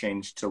should be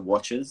changed to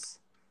watchers.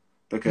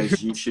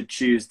 Because you should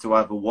choose to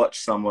either watch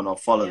someone or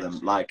follow them.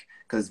 Like,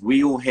 because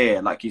we all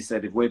here, like you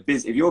said, if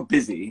you're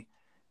busy,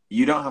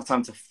 you don't have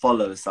time to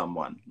follow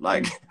someone.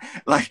 Like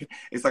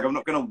it's like, I'm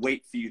not going to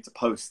wait for you to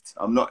post.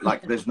 I'm not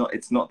like, it's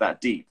not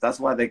that deep.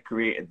 That's why they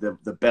created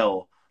the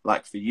bell,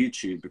 like for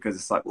YouTube, because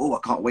it's like, oh, I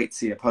can't wait to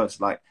see a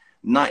post. Like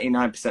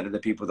 99% of the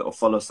people that will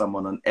follow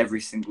someone on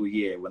every single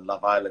year when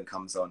Love Island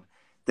comes on,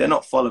 they're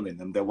not following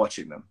them, they're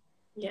watching them.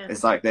 Yeah.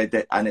 It's like,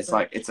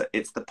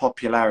 it's the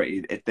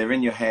popularity. If they're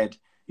in your head,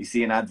 you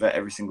see an advert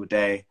every single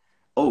day.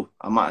 Oh,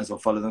 I might as well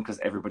follow them because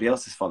everybody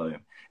else is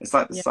following. It's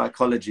like the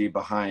psychology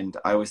behind,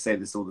 I always say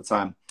this all the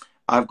time.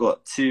 I've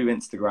got 3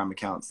 Instagram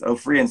accounts.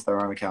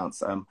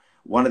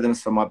 One of them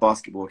is for my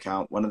basketball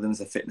account. One of them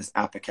is a fitness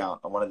app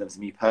account. And one of them is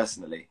me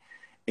personally.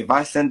 If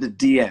I send a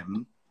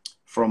DM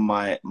from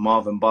my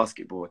Marvin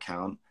basketball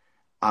account,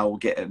 I will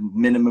get a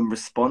minimum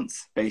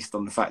response based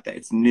on the fact that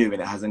it's new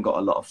and it hasn't got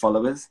a lot of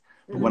followers.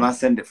 But when I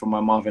send it from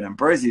my Marvin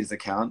Ambrosius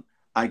account,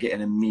 I get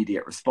an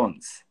immediate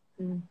response.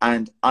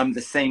 And I'm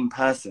the same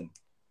person.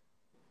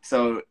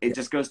 So it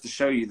just goes to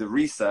show you the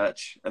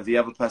research of the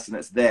other person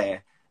that's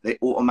there. They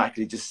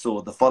automatically just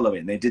saw the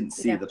following. They didn't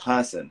see the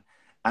person.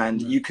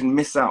 And you can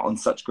miss out on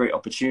such great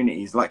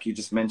opportunities. Like you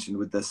just mentioned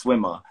with the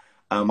swimmer.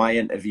 I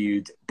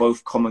interviewed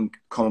both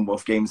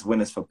Commonwealth Games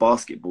winners for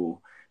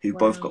basketball who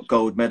both got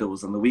gold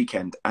medals on the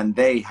weekend. And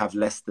they have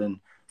less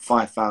than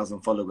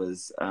 5,000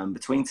 followers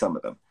between some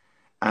of them.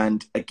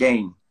 And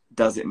again,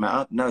 does it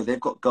matter? No,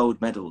 they've got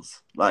gold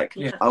medals. Like,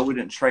 I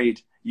wouldn't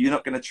trade. You're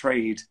not going to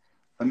trade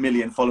 1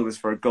 million followers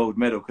for a gold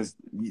medal because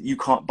you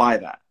can't buy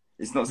that.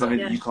 It's not something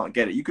that you can't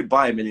get it. You could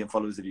buy 1 million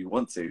followers if you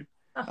want to,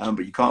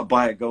 but you can't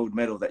buy a gold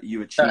medal that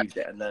you achieved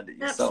it and learned it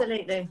yourself.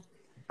 Absolutely.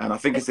 And I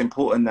think it's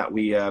important that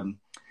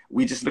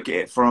we just look at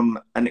it from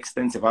an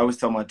extensive. I always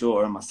tell my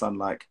daughter and my son,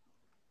 like,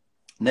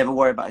 never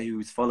worry about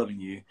who's following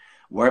you.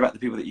 Worry about the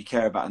people that you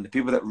care about, and the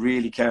people that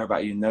really care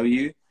about you know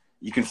you.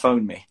 You can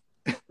phone me.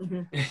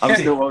 I'm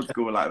still old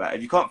school like that.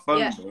 If you can't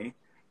phone me,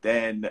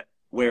 then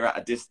we're at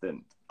a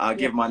distance. I'll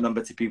give my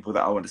number to people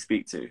that I want to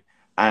speak to.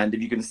 And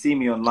if you can see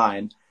me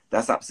online,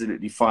 that's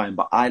absolutely fine.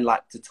 But I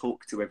like to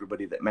talk to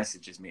everybody that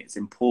messages me. It's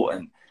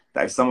important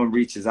that if someone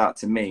reaches out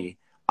to me,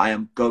 I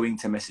am going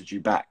to message you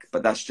back.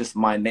 But that's just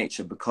my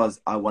nature because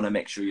I want to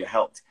make sure you're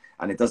helped.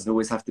 And it doesn't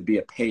always have to be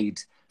a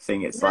paid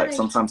thing. It's like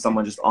sometimes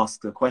someone just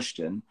asks a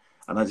question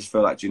and I just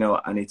feel like, do you know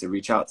what? I need to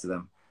reach out to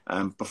them.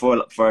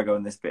 Before I go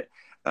in this bit,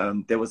 I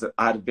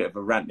had a bit of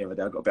a rant the other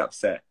day. I got a bit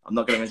upset. I'm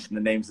not going to mention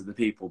the names of the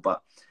people,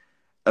 but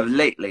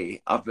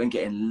lately I've been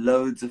getting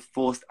loads of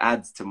forced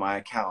ads to my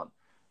account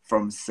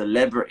from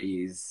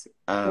celebrities.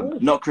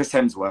 Not Chris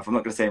Hemsworth. I'm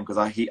not going to say him because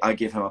I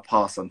give him a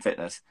pass on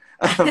fitness.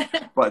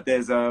 But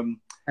there's a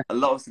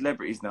lot of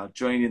celebrities now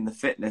joining the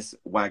fitness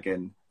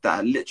wagon that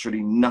are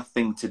literally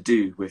nothing to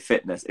do with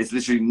fitness. It's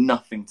literally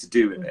nothing to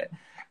do with it.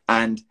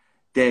 And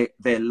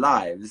their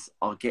lives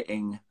are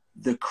getting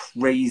the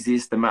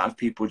craziest amount of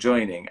people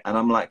joining. And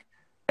I'm like,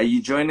 are you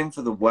joining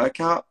for the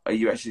workout? Are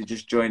you actually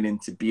just joining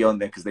to be on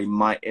there because they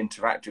might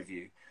interact with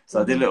you?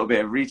 So I did a little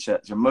bit of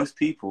research, and most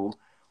people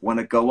want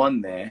to go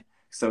on there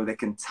so they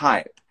can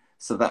type,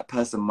 so that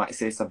person might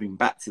say something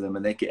back to them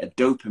and they get a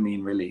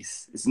dopamine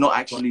release. It's not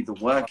actually the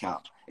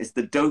workout. It's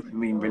the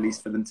dopamine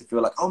release for them to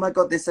feel like, oh my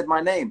God, they said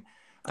my name.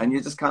 And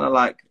you're just kind of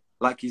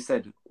like you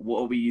said,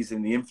 what are we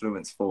using the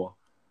influence for?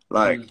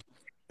 Like,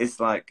 it's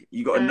like,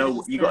 you got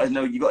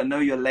to know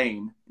your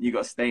lane. You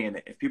got to stay in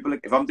it.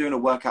 If I'm doing a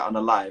workout on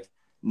a live,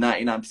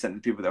 99% of the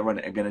people that run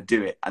it are going to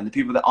do it. And the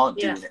people that aren't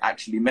doing it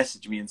actually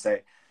message me and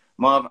say,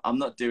 Marv, I'm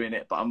not doing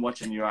it, but I'm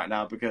watching you right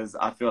now because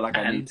I feel like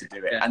I need to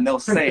do it. And they'll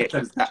say it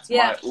because that's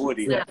my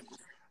audience.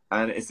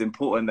 And it's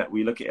important that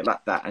we look at it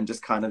like that and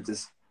just kind of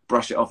just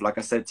brush it off. Like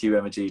I said to you,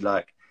 Emma G,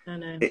 like,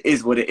 it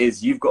is what it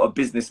is. You've got a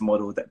business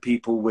model that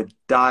people would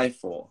die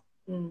for.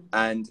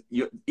 And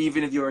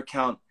even if your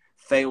account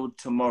failed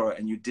tomorrow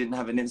and you didn't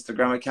have an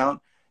Instagram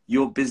account,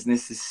 your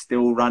business is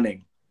still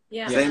running.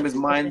 Same as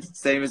mine,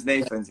 same as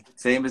Nathan's,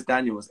 same as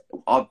Daniel's.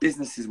 Our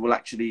businesses will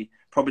actually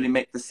probably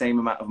make the same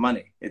amount of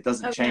money. It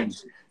doesn't change.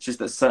 It's just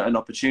that certain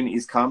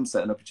opportunities come,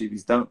 certain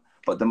opportunities don't.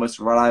 But the most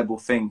reliable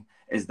thing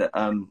is that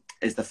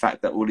is the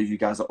fact that all of you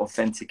guys are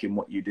authentic in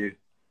what you do.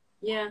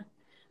 Yeah,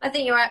 I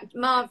think you're right,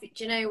 Marv.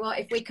 Do you know what?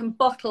 If we can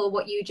bottle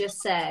what you just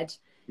said,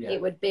 it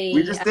would be.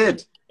 We just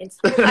did.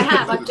 I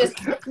have. I've just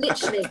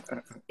literally.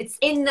 It's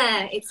in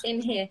there. It's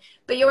in here.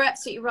 But you're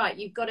absolutely right.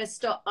 You've got to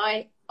stop.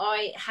 I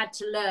had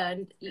to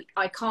learn.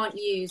 I can't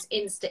use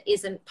Insta.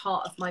 Isn't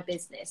part of my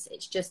business.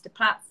 It's just a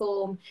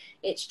platform.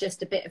 It's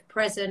just a bit of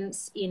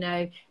presence. You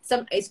know,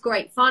 it's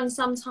great fun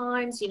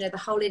sometimes. You know, the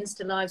whole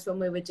Insta lives when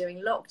we were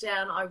doing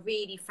lockdown, I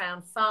really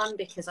found fun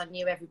because I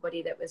knew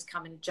everybody that was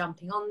coming,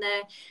 jumping on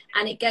there,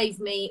 and it gave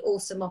me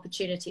awesome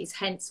opportunities.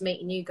 Hence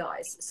meeting you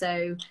guys.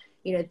 So,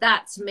 you know,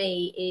 that to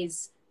me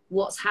is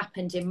what's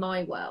happened in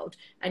my world.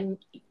 And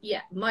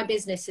yeah, my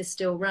business is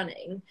still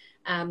running.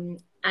 And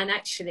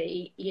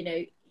actually, you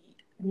know,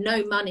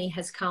 no money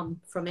has come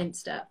from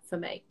Insta for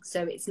me.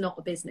 So it's not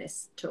a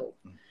business tool.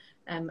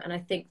 And I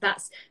think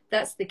that's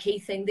the key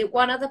thing. The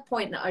one other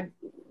point that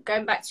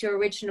going back to your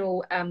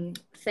original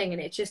thing,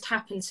 and it just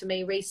happened to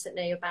me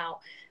recently about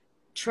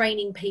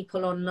training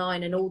people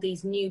online and all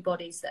these new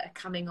bodies that are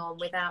coming on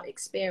without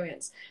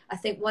experience. I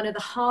think one of the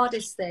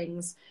hardest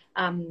things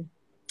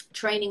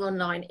training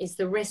online is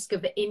the risk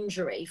of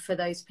injury for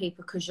those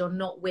people because you're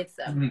not with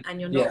them and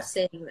you're not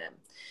seeing them.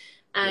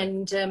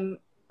 And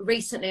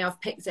recently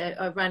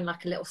I ran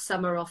like a little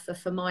summer offer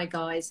for my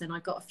guys, and I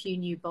got a few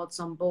new bods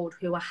on board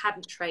who I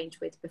hadn't trained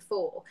with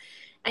before.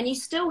 And you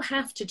still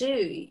have to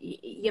do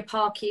your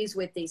parkies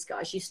with these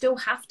guys. You still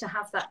have to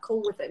have that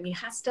call with them. You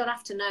still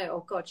have to know,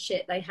 oh God,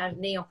 shit, they had a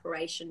knee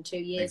operation 2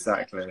 years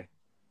ago.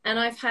 And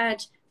I've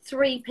had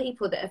 3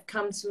 people that have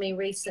come to me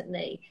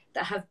recently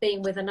that have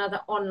been with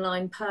another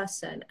online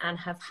person and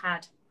have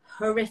had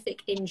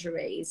horrific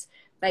injuries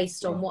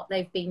based on what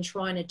they've been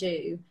trying to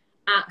do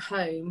at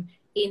home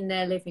in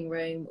their living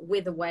room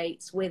with the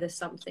weights, with a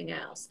something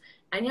else.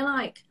 And you're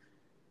like,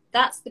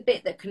 that's the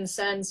bit that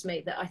concerns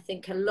me, that I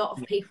think a lot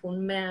of people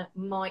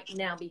might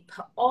now be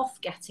put off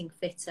getting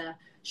fitter,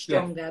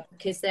 stronger,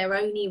 because they're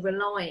only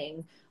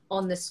relying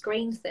on the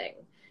screen thing.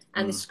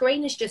 And the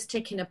screen is just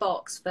ticking a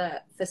box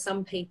for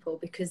some people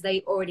because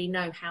they already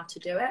know how to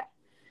do it.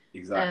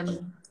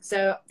 Exactly.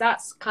 So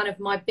that's kind of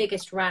my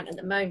biggest rant at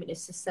the moment,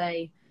 is to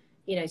say,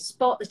 you know,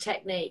 spot the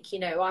technique. You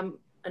know, I'm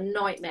a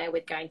nightmare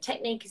with going,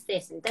 technique is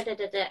this and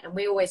da-da-da-da, and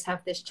we always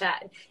have this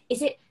chat.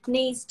 Is it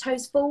knees,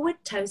 toes forward,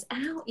 toes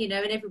out? You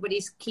know, and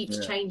everybody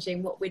keeps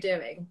changing what we're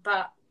doing.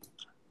 But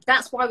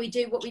that's why we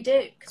do what we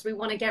do, because we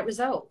want to get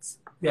results.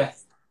 I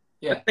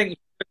think if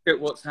you look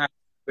at what's happened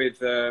with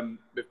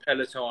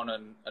Peloton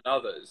and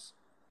others,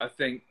 I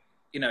think,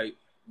 you know,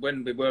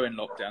 when we were in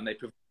lockdown, they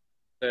provided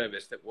a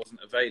service that wasn't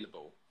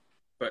available.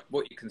 But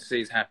what you can see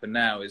has happened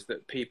now is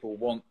that people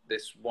want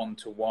this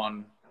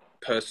one-to-one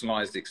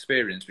personalized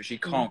experience, which you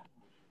can't.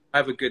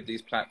 However good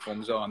these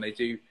platforms are, and they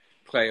do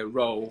play a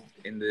role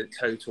in the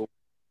total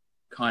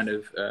kind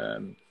of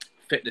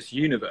fitness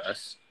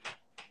universe,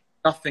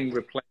 nothing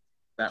replaces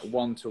that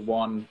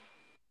one-to-one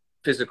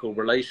physical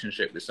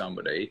relationship with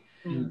somebody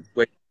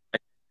where,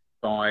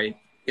 by,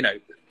 you know,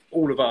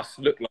 all of us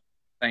look like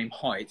the same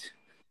height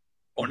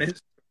on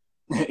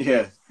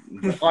Instagram.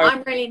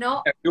 I'm really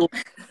not. You're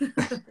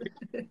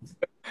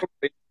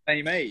probably the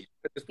same age,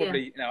 but there's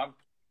probably, you know, I'm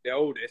the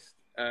oldest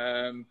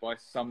by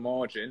some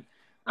margin.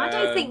 I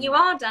don't think you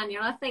are,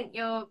 Daniel. I think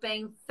you're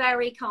being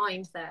very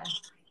kind there.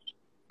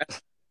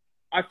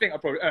 I think I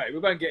probably. All right, we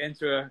won't get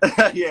into a.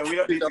 We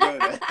don't need to go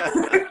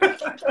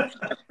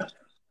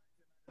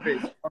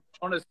there.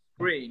 On a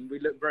screen, we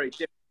look very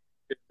different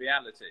in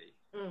reality.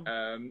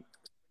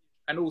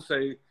 And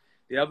also,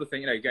 the other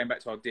thing, you know, going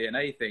back to our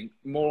DNA thing,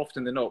 more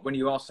often than not, when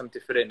you ask somebody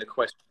to fill in the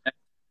question,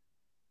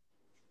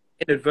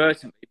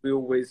 inadvertently, we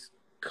always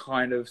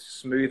kind of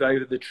smooth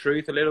over the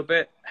truth a little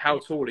bit. How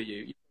tall are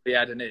you? You probably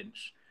add an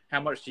inch. How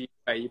much do you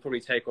weigh? You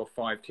probably take off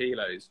 5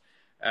 kilos.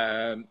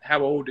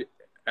 How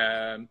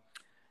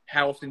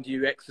how often do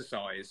you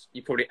exercise?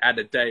 You probably add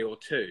a day or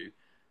two.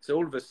 So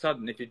all of a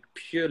sudden, if you're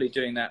purely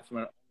doing that from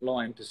an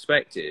online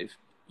perspective,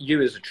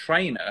 you as a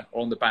trainer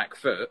are on the back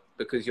foot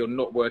because you're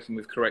not working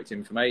with correct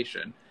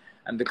information.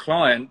 And the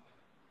client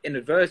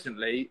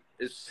inadvertently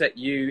has set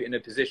you in a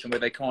position where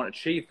they can't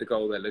achieve the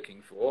goal they're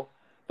looking for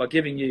by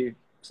giving you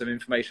some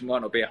information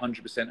might not be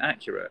 100%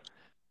 accurate.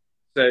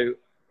 So,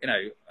 you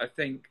know, I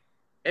think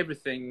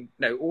everything,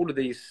 all of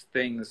these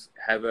things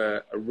have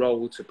a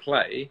role to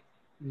play,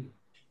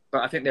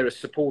 but I think they're a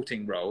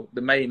supporting role.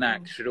 The main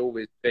act should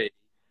always be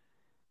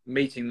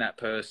meeting that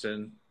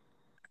person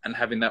and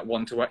having that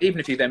one-to-one, even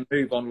if you then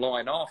move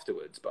online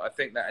afterwards. But I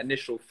think that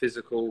initial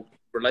physical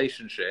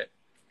relationship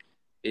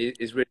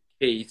is really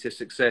key to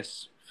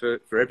success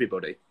for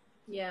everybody.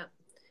 Yeah.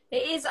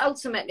 It is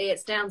ultimately,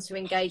 it's down to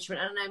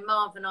engagement. I know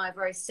Marv and I are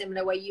very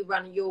similar, where you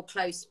run your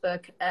closed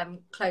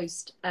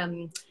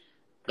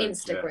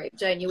Insta group,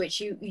 don't you?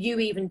 Which you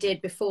even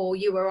did before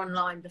you were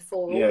online,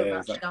 before all of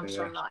us jumped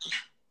online.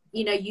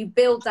 You know, you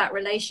build that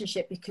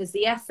relationship because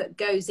the effort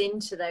goes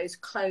into those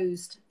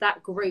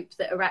that group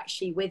that are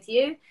actually with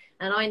you.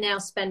 And I now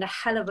spend a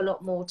hell of a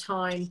lot more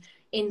time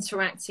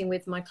interacting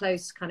with my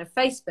close kind of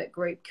Facebook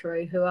group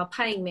crew who are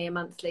paying me a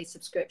monthly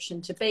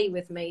subscription to be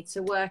with me,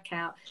 to work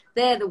out.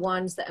 They're the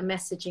ones that are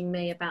messaging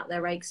me about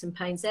their aches and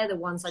pains. They're the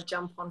ones I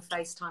jump on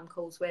FaceTime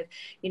calls with.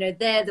 You know,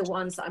 they're the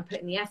ones that I'm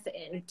putting the effort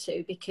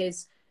into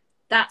because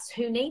that's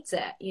who needs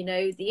it. You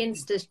know, the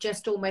Insta's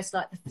just almost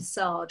like the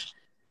facade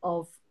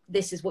of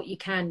this is what you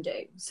can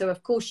do. So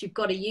of course you've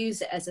got to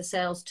use it as a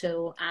sales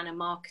tool and a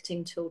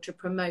marketing tool to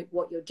promote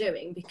what you're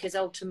doing, because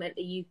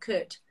ultimately you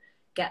could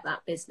get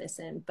that business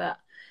in. But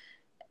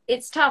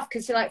it's tough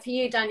because, like, for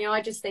you, Daniel,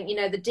 I just think, you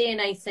know, the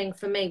DNA thing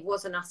for me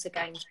was an utter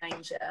game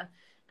changer.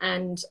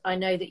 And I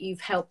know that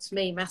you've helped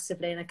me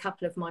massively, and a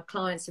couple of my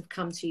clients have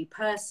come to you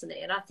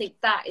personally. And I think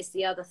that is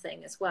the other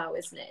thing as well,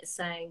 isn't it? It's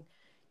saying,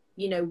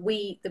 you know,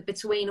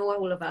 between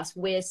all of us,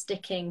 we're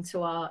sticking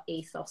to our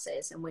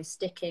ethoses and we're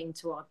sticking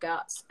to our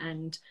guts,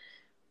 and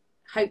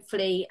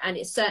hopefully, and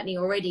it's certainly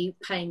already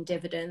paying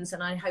dividends,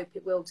 and I hope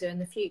it will do in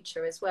the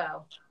future as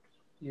well.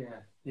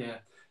 Yeah.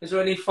 Is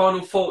there any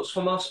final thoughts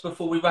from us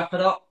before we wrap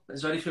it up?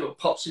 Is there anything that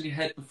pops in your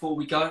head before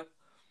we go?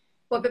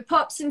 Well, if it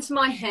pops into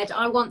my head,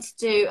 I want to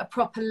do a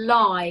proper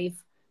live,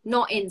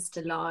 not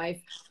Insta live.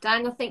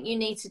 Dan, I think you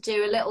need to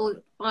do a little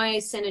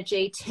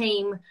Biosynergy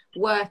team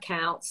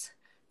workout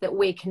that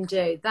we can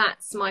do.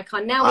 That's my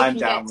kind. Now we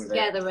can get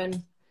together,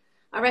 and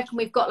I reckon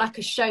we've got like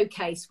a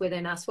showcase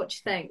within us. What do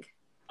you think?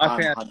 I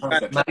think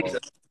that's amazing.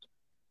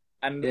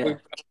 And we'll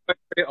put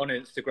it on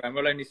Instagram.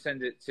 We'll only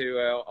send it to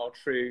our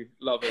true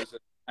lovers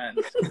and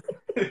fans.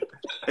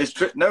 It's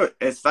true. No,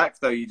 it's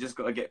fact though. You just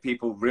got to get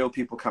real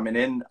people coming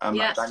in.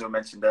 Like Daniel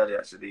mentioned earlier,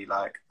 actually,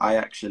 like I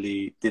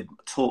actually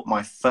taught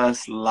my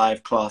first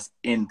live class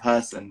in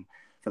person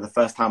for the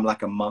first time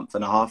like a month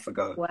and a half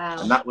ago.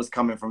 Wow. And that was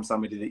coming from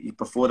somebody that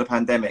before the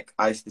pandemic,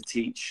 I used to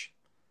teach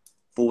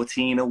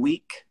 14 a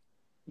week.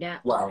 Yeah.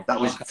 Wow.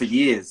 That was for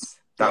years.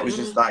 That was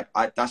just like,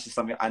 that's just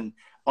something. And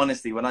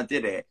honestly, when I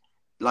did it,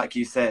 like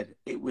you said,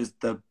 it was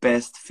the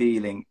best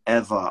feeling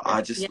ever.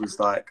 I just was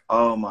like,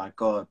 oh my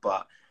God.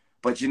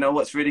 But you know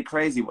what's really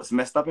crazy? What's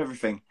messed up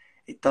everything?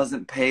 It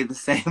doesn't pay the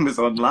same as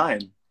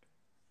online.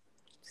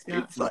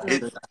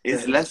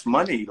 It's less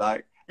money,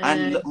 like,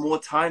 and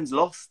more times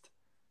lost.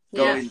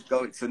 Going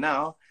so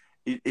now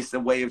it's a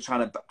way of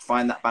trying to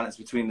find that balance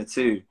between the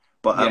two.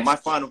 But my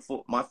final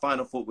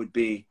thought would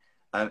be,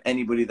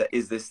 anybody that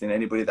is listening,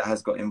 anybody that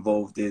has got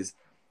involved, is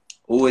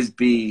always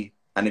be,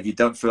 and if you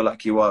don't feel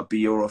like you are, be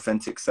your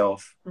authentic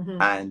self,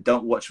 and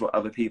don't watch what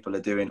other people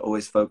are doing.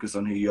 Always focus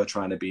on who you're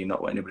trying to be,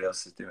 not what anybody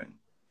else is doing.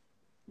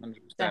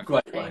 100%.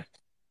 Great way.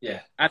 Yeah.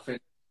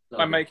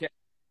 I make it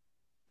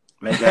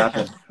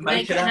happen.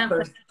 Make it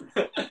happen.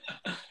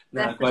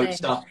 No, great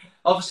stuff.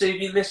 Obviously,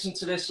 if you listen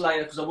to this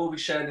later, because I will be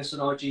sharing this on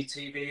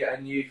IGTV,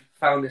 and you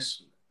found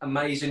this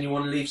amazing, you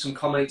want to leave some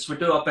comments, we'll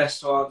do our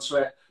best to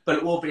answer it. But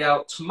it will be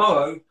out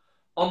tomorrow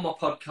on my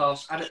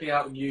podcast, and it'll be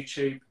out on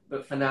YouTube.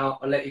 But for now,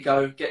 I'll let you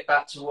go. Get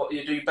back to what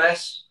you do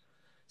best.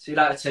 See you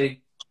later,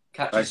 team.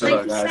 Catch you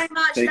soon. Thank you so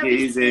much. Take it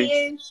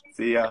easy.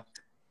 See ya.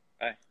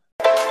 Bye.